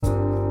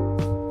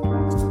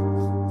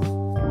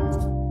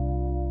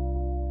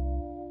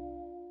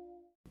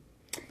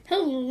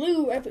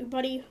Hello,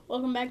 everybody.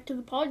 Welcome back to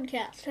the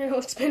podcast. I know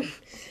it's been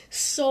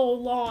so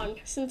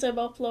long since I've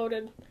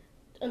uploaded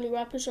a new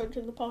episode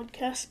to the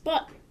podcast,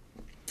 but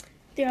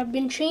there have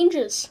been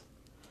changes.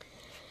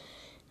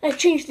 I've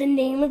changed the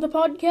name of the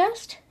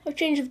podcast. I've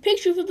changed the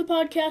picture for the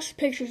podcast. The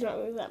picture's not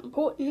really that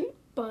important,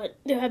 but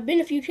there have been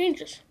a few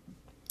changes.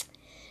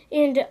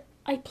 And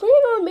I plan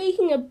on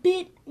making a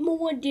bit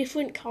more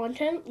different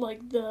content,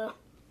 like the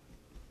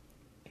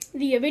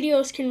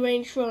videos can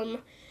range from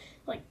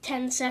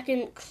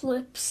 10-second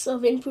clips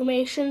of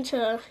information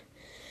to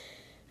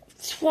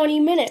 20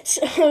 minutes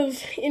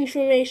of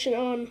information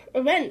on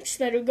events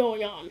that are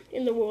going on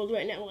in the world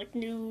right now, like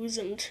news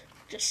and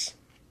just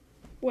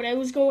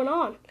whatever's going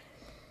on.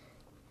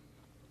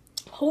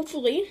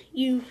 Hopefully,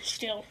 you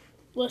still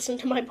listen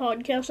to my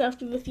podcast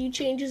after the few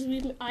changes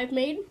I've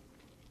made.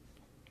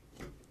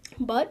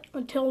 But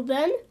until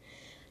then,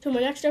 till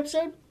my next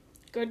episode,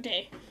 good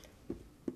day.